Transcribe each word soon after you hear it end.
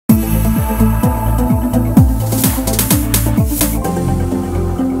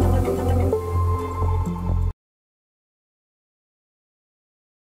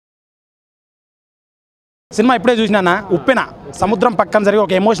Cinema ఇప్పుడే చూసినా ఉప్పెన సముద్రం పక్కన జరిగే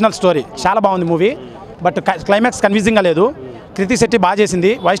ఒక ఎమోషనల్ స్టోరీ చాలా బాగుంది మూవీ. బట్ క్లైమాక్స్ కన్విన్సింగ్గా లేదు. కృతి శెట్టి బాగా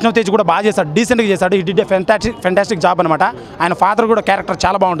చేసింది, వైష్ణవ్ తేజ్ కూడా బాగా చేశాడు, డీసెంట్గా చేశాడు. ఈ డిడ్ ఫెంటాస్టిక్ జాబ్ అనమాట. ఆయన ఫాదర్ కూడా క్యారెక్టర్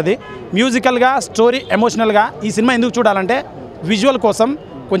చాలా బాగుంటుంది. మ్యూజికల్గా స్టోరీ ఎమోషనల్గా ఈ సినిమా ఎందుకు చూడాలంటే విజువల్ కోసం,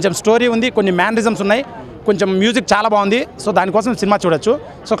 కొంచెం స్టోరీ ఉంది, కొన్ని మ్యానరిజమ్స్ ఉన్నాయి, కొంచెం మ్యూజిక్ చాలా బాగుంది. సో దానికోసం సినిమా చూడొచ్చు.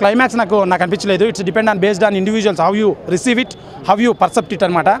 సో క్లైమాక్స్ నాకు అనిపించలేదు. It's depend on based on individuals, how you receive it, how you percept it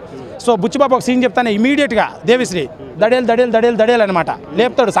అనమాట. సో బుచ్చిబాబు ఒక సీన్ చెప్తానే ఇమీడియట్గా దేవిశ్రీ దడేల్ దడేల్ దడేల్ దడేల్ అనమాట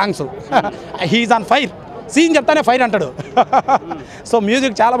లేపుతాడు songs. He's on fire, scene చెప్తానే ఫైర్ అంటాడు. సో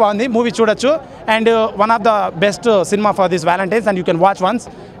మ్యూజిక్ చాలా బాగుంది, మూవీ చూడొచ్చు. And one of the best cinema for this Valentine's and you can watch once.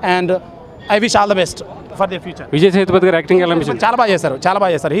 And I wish all the best for the future. Vijay Sethupathi గారు acting ఎలా అనిపించింది? చాలా బాగా చేశారు, చాలా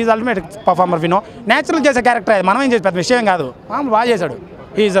బాగా చేశారు. He's ultimate performer. వినో న్యాచురల్ చేసే క్యారెక్టర్, మనం ఏం చేసే పెద్ద విషయం కాదు, బాగా చేశాడు.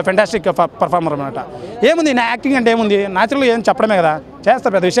 హీఈస్ అ ఫెంటాస్టిక్ పర్ఫార్మర్ అనమాట. ఏముంది నా యాక్టింగ్ అంటే ఏముంది, న్యాచురల్గా ఏం చెప్పడమే కదా,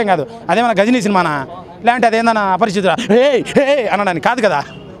 చేస్తారు, పెద్ద విషయం కాదు. అదేమన్నా గజనీ సినిమానా, లేదంటే అదేందన్నా అపరిచితురా హే హే అనడానికి కాదు కదా,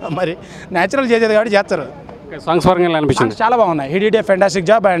 మరి న్యాచురల్ చేసేది కాబట్టి చేస్తారు. సాంగ్స్ పరంగా ఎలా అనిపించింది? చాలా బాగున్నాయి. He did a fantastic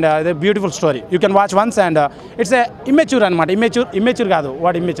job and అదే beautiful story. You can watch once. And it's a immature అనమాట. ఇమ్మెచ్యూర్ కాదు,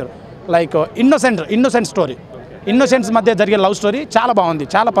 what immature, like innocent story. Innocents మధ్య జరిగే లవ్ స్టోరీ చాలా బాగుంది,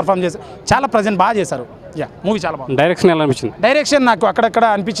 చాలా పర్ఫామ్ చేశారు, చాలా ప్రజెంట్ బాగా చేశారు. మూవీ చాలా బాగుంది. డైరెక్షన్ ఎలా అనిపించింది? డైరెక్షన్ నాకు అక్కడక్కడ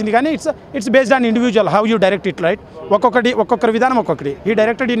అనిపించింది, కానీ it's based on individual, how you direct it, right. ఒక్కొక్కరి విధానం ఒక్కొక్కటి. ఈ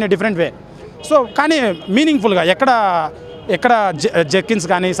directed in a different way. So కానీ మీనింగ్ఫుల్గా ఎక్కడ జెక్కిన్స్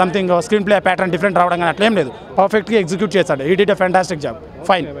కానీ something screen play pattern different రావడం కానీ అట్లేం లేదు. పర్ఫెక్ట్గా ఎగ్జిక్యూట్ చేశాడు. He did a fantastic job.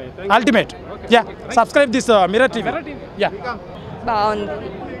 Fine, ultimate. Subscribe this mirror TV. బాగుంది,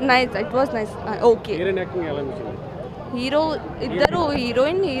 nice, it was nice. Okay. Hero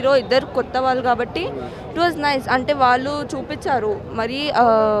ఇద్దరు కొత్త వాళ్ళు కాబట్టి ఇట్ వాజ్ నైస్. అంటే వాళ్ళు చూపించారు మరి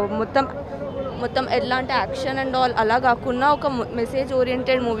మొత్తం ఎలాంటి యాక్షన్ అండ్ ఆల్ అలా కాకుండా ఒక మెసేజ్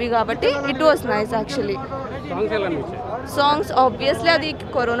ఓరియంటెడ్ మూవీ కాబట్టి it was nice actually. Songs obviously అది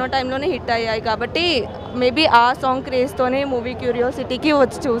కరోనా టైంలోనే హిట్ అయ్యాయి కాబట్టి మేబీ ఆ సాంగ్ క్రేజ్తోనే మూవీ క్యూరియాసిటీకి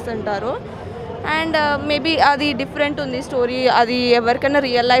వచ్చి చూస్తుంటారు. అండ్ మేబీ అది డిఫరెంట్ ఉంది స్టోరీ, అది ఎవరికైనా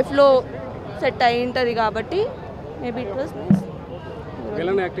రియల్ లైఫ్లో సెట్ అయి ఉంటుంది కాబట్టి maybe it was nice.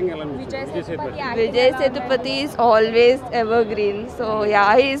 Vijay Sethupathi is always evergreen. So yeah,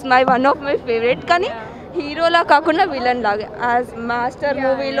 he is one of my favorite. కానీ హీరోలా కాకుండా విలన్ లాగా యాజ్ మాస్టర్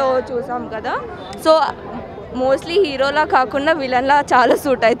మూవీలో చూసాం కదా. సో మోస్ట్లీ హీరోలా కాకుండా విలన్లా చాలా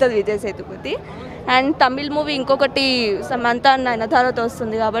సూట్ అవుతుంది విజయ్ సేతుపతి. అండ్ తమిళ్ మూవీ ఇంకొకటి సమంత నయనతారతో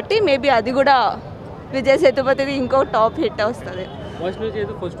వస్తుంది కాబట్టి మేబీ అది కూడా విజయ్ సేతుపతిది ఇంకో టాప్ హిట్ వస్తుంది.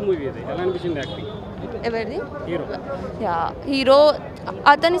 ఎవరిది? హీరో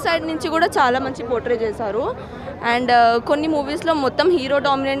అతని సైడ్ నుంచి కూడా చాలా మంచి పోర్ట్రే చేశారు. అండ్ కొన్ని మూవీస్లో మొత్తం హీరో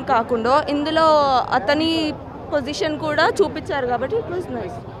డామినెంట్ కాకుండా ఇందులో అతని పొజిషన్ కూడా చూపించారు కాబట్టి it was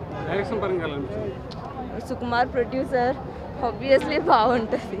nice. Sukumar producer, obviously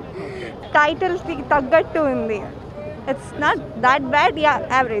బాగుంటుంది. టైటిల్స్కి తగ్గట్టు ఉంది. It's not that bad, yeah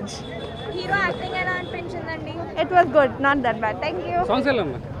average. Hero acting ఎలా అనిపించిందండి? It was good, not that bad. Thank you.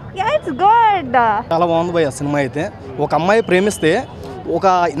 Yeah, it's good. చాలా బాగుంది భయ్య సినిమా అయితే. ఒక అమ్మాయి ప్రేమిస్తే ఒక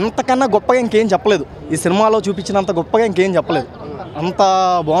ఇంతకన్నా గొప్పగా ఇంకేం చెప్పలేదు. ఈ సినిమాలో చూపించినంత గొప్పగా ఇంకేం చెప్పలేదు. అంత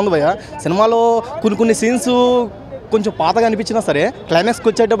బాగుంది భయ్య. సినిమాలో కొన్ని సీన్స్ కొంచెం పాతగా అనిపించినా సరే క్లైమాక్స్కి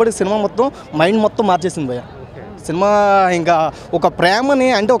వచ్చేటప్పటికి సినిమా మొత్తం మైండ్ మొత్తం మార్చేసింది భయ్య. సినిమా ఇంకా ఒక ప్రేమని,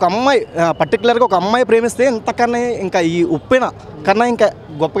 అంటే ఒక అమ్మాయి పర్టికులర్గా ఒక అమ్మాయి ప్రేమిస్తే ఇంతకన్నా ఇంకా ఈ ఉప్పెన కన్నా ఇంకా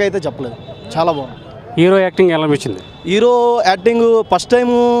గొప్పగా అయితే చెప్పలేదు. చాలా బాగుంది. హీరో యాక్టింగ్ ఎలా అనిపించింది? హీరో యాక్టింగ్ ఫస్ట్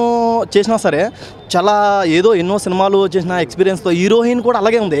టైము చేసినా సరే చాలా ఎన్నో సినిమాలు చేసిన ఎక్స్పీరియన్స్తో హీరోయిన్ కూడా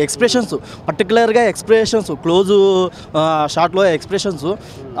అలాగే ఉంది. ఎక్స్ప్రెషన్స్, పర్టికులర్గా ఎక్స్ప్రెషన్స్, క్లోజు షాట్లో ఎక్స్ప్రెషన్స్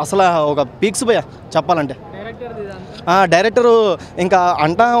అసలు ఒక పీక్స్ భయ్య చెప్పాలంటే. డైరెక్టరు ఇంకా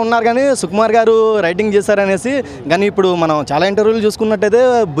అంటా ఉన్నారు కానీ సుకుమార్ గారు రైటింగ్ చేశారనేసి. కానీ ఇప్పుడు మనం చాలా ఇంటర్వ్యూలు చూసుకున్నట్టయితే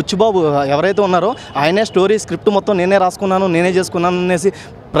బుచ్చిబాబు ఎవరైతే ఉన్నారో ఆయనే స్టోరీ స్క్రిప్ట్ మొత్తం నేనే రాసుకున్నాను, నేనే చేసుకున్నాను అనేసి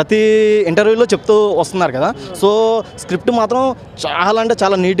ప్రతి ఇంటర్వ్యూలో చెప్తూ వస్తున్నారు కదా. సో స్క్రిప్ట్ మాత్రం చాలా అంటే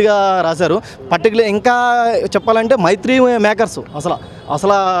చాలా నీట్గా రాశారు. పర్టికులర్ ఇంకా చెప్పాలంటే మైత్రి మేకర్స్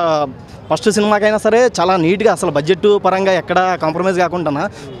అసలు ఫస్ట్ సినిమాకైనా సరే చాలా నీట్గా, అసలు బడ్జెట్ పరంగా ఎక్కడ కాంప్రమైజ్ కాకుండా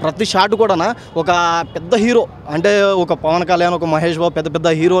ప్రతి షాట్ కూడా ఒక పెద్ద హీరో, అంటే ఒక పవన్ కళ్యాణ్, ఒక మహేష్ బాబు, పెద్ద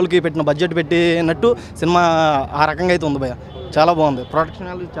హీరోలకి పెట్టిన బడ్జెట్ పెట్టినట్టు సినిమా ఆ రకంగా అయితే ఉంది భయ్య. చాలా బాగుంది. ప్రొడక్షన్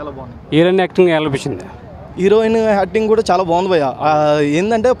చాలా బాగుంది. హీరోయిన్ యాక్టింగ్ ఎలా అనిపించింది? హీరోయిన్ యాక్టింగ్ కూడా చాలా బాగుంది భయ్య.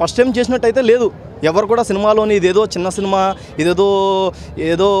 ఏంటంటే ఫస్ట్ టైం చేసినట్టయితే లేదు ఎవరు కూడా చిన్నమాలోని. ఇదేదో చిన్న సినిమా,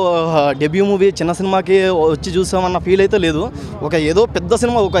 ఏదో డెబ్యూ మూవీ, చిన్న సినిమాకి వచ్చి చూసామన్న ఫీల్ అయితే లేదు. ఏదో పెద్ద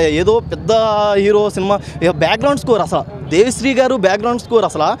సినిమా, ఏదో పెద్ద హీరో సినిమా. బ్యాక్గ్రౌండ్ స్కోర్ అసలు దేవిశ్రీ గారు బ్యాక్గ్రౌండ్ స్కోర్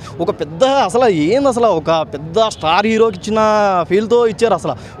అసలు ఒక పెద్ద అసలు ఏంది అసలు ఒక పెద్ద స్టార్ హీరోకి ఇచ్చిన ఫీల్తో ఇచ్చారు.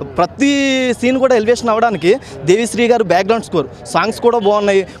 అసలు ప్రతి సీన్ కూడా ఎలివేషన్ అవ్వడానికి దేవిశ్రీ గారు బ్యాక్గ్రౌండ్ స్కోర్, సాంగ్స్ కూడా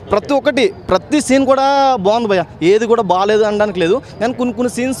బాగున్నాయి. ప్రతి సీన్ కూడా బాగుంది భయ్య, ఏది కూడా బాగాలేదు అనడానికి లేదు. కానీ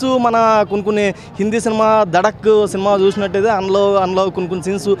కొన్ని సీన్స్ మన కొన్ని హిందీ సినిమా దడక్ సినిమా చూసినట్టయితే అందులో కొన్ని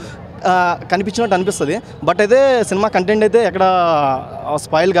సీన్స్ కనిపించినట్టు అనిపిస్తుంది. బట్ అయితే సినిమా కంటెంట్ అయితే ఎక్కడ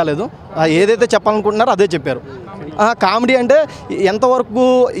స్పాయిల్ కాలేదు. ఏదైతే చెప్పాలనుకుంటున్నారో అదే చెప్పారు. కామెడీ అంటే ఎంతవరకు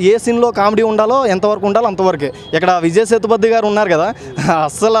ఏ సీన్లో కామెడీ ఉండాలో ఎంతవరకు ఉండాలో అంతవరకే. ఇక్కడ విజయ్ సేతుపతి గారు ఉన్నారు కదా,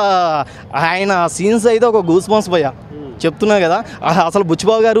 అసలు ఆయన సీన్స్ అయితే ఒక గూస్ బంప్స్ భయ్య, చెప్తున్నా కదా. అసలు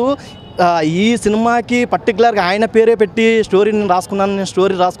బుచ్చిబాబు గారు ఈ సినిమాకి పర్టికులర్గా ఆయన పేరే పెట్టి స్టోరీ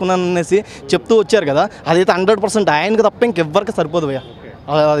రాసుకున్నాను అనేసి చెప్తూ వచ్చారు కదా, అదైతే 100% ఆయనకి తప్ప ఇంకెవ్వరికి సరిపోదు భయ్య.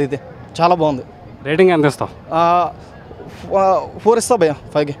 అదైతే చాలా బాగుంది. రేటింగ్ ఎంత ఇస్తావు? 4 ఇస్తా భయ్య,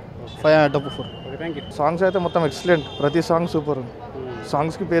 5/4. సాంగ్స్ అయితే మొత్తం ఎక్సలెంట్, ప్రతి సాంగ్ సూపర్ ఉంది.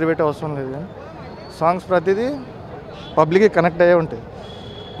 సాంగ్స్కి పేరు పెట్టే అవసరం లేదు, కానీ సాంగ్స్ ప్రతిదీ పబ్లిక్కి కనెక్ట్ అయ్యే ఉంటాయి.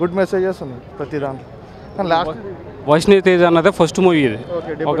 గుడ్ మెసేజెస్ ఉన్నాయి ప్రతి దాంట్లో. కానీ లాస్ట్ వైష్ణవ్ తేజ్ అన్నదే ఫస్ట్ మూవీ ఇది.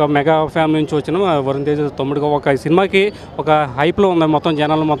 ఒక మెగా ఫ్యామిలీ నుంచి వచ్చిన వరుణ్ తేజ్ తమ్ముడుగా ఒక సినిమాకి ఒక హైప్లో ఉంది మొత్తం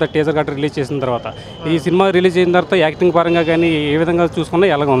జనాలు మొత్తం టీజర్ గట్రా రిలీజ్ చేసిన తర్వాత. ఈ సినిమా రిలీజ్ అయిన తర్వాత యాక్టింగ్ పరంగా కానీ ఏ విధంగా చూసుకున్నా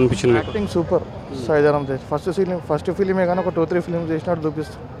ఎలాగ అనిపించింది? Acting super. Sai Dharam Tej first ఫిలిమే కానీ ఒక 2-3 ఫిలిమ్స్ చేసినట్టు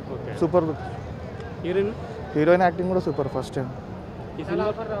చూపిస్తుంది. సూపర్. హీరోయిన్ యాక్టింగ్ కూడా సూపర్. ఫస్ట్ టైం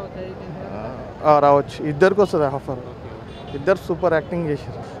రావచ్చు, ఇద్దరికి వస్తుంది ఆఫర్. ఇద్దరు సూపర్ యాక్టింగ్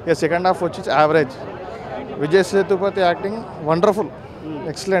చేశారు. ఇక సెకండ్ హాఫ్ వచ్చి average. Vijay Sethupathi acting wonderful,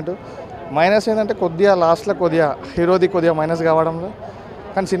 excellent. Minus ఏంటంటే కొద్దిగా లాస్ట్లో కొద్దిగా మైనస్ కావడంలో.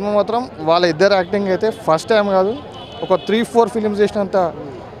 కానీ సినిమా మాత్రం వాళ్ళ ఇద్దరు యాక్టింగ్ అయితే ఫస్ట్ టైం కాదు, ఒక 3-4 ఫిలిమ్స్ చేసినంత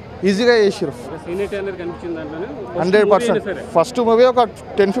ఈజీగా చేసారు. 100%. ఫస్ట్ మూవీ ఒక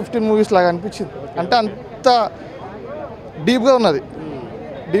 10-15 మూవీస్ లాగా అనిపించింది. అంటే అంత డీప్గా ఉన్నది,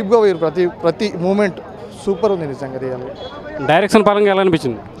 డీప్గా పోయారు. ప్రతి మూమెంట్ సూపర్ ఉంది నిజంగా. రియల్గా డైరెక్షన్ పరంగా ఎలా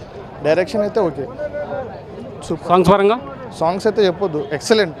అనిపించింది? డైరెక్షన్ అయితే ఓకే, సూపర్. సాంగ్స్ పరంగా సాంగ్స్ అయితే చెప్పొద్దు,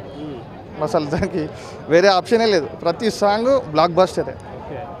 ఎక్సలెంట్. అసలు దానికి వేరే ఆప్షనే లేదు. ప్రతి సాంగ్ బ్లాక్ బస్టరే.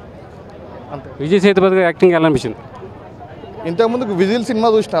 అంతే. విజయ్ సేతుపతి గారి యాక్టింగ్ ఎలా అనిపించింది? ఇంతకుముందుకు విజిల్ సినిమా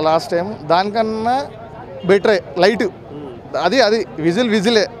చూసిన లాస్ట్ టైం, దానికన్నా బెటరే. లైట్ అది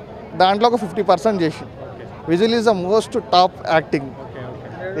విజిలే దాంట్లో ఒక 50% చేసి. Whistle is the most top acting.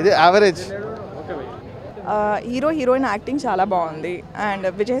 ఇది యావరేజ్. హీరోయిన్ యాక్టింగ్ చాలా బాగుంది. అండ్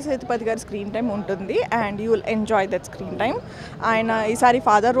విజయ్ సేతుపతి గారి స్క్రీన్ టైం ఉంటుంది and you will enjoy that screen time. ఆయన ఈసారి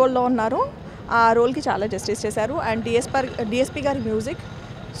ఫాదర్ రోల్లో ఉన్నారు, ఆ రోల్కి చాలా జస్టిస్ చేశారు. అండ్ డిఎస్పి గారి మ్యూజిక్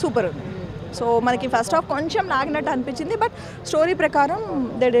సూపర్ ఉంది. సో మనకి ఫస్ట్ హాఫ్ కొంచెం లాగినట్టు అనిపించింది, బట్ స్టోరీ ప్రకారం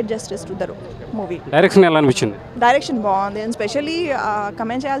they did justice to the movie. Direction ఎలా అనిపించింది? డైరెక్షన్ బాగుంది. అండ్ స్పెషల్లీ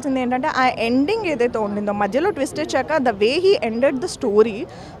కమెంట్ చేయాల్సింది ఏంటంటే ఆ ఎండింగ్ ఏదైతే ఉండిందో మధ్యలో ట్విస్ట్ వచ్చాక the way he ended the story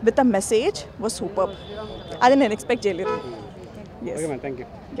with a message was super. అది నేను ఎక్స్పెక్ట్ చేయలేదు.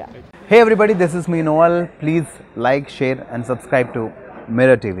 Hey everybody, this is me Noel. Please like, share and subscribe to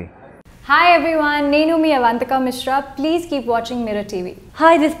Mirror TV. Hi everyone, Nenu mi Avantika Mishra. Please keep watching Mirror TV.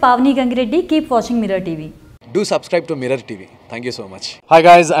 Hi, this is Pavni Gangireddy. Keep watching Mirror TV. Do subscribe to Mirror TV. Thank you so much. Hi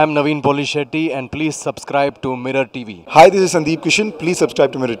guys, I'm Naveen Polishetty and please subscribe to Mirror TV. Hi, this is Sandeep Kishan. Please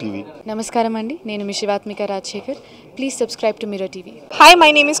subscribe to Mirror TV. Namaskaram andi, nenu mi Shivatmika Rajshekar. Please subscribe to Mirror TV. Hi,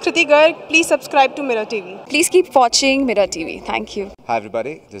 my name is Kriti Garg. Please subscribe to Mirror TV. Please keep watching Mirror TV. Thank you. Hi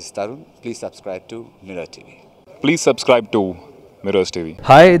everybody, this is Tarun. Please subscribe to Mirror TV. Please subscribe to Mirror TV.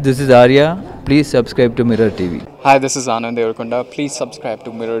 Hi, this is Arya. Please subscribe to Mirror TV. Hi, this is Anand Devarakonda. Please subscribe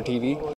to Mirror TV.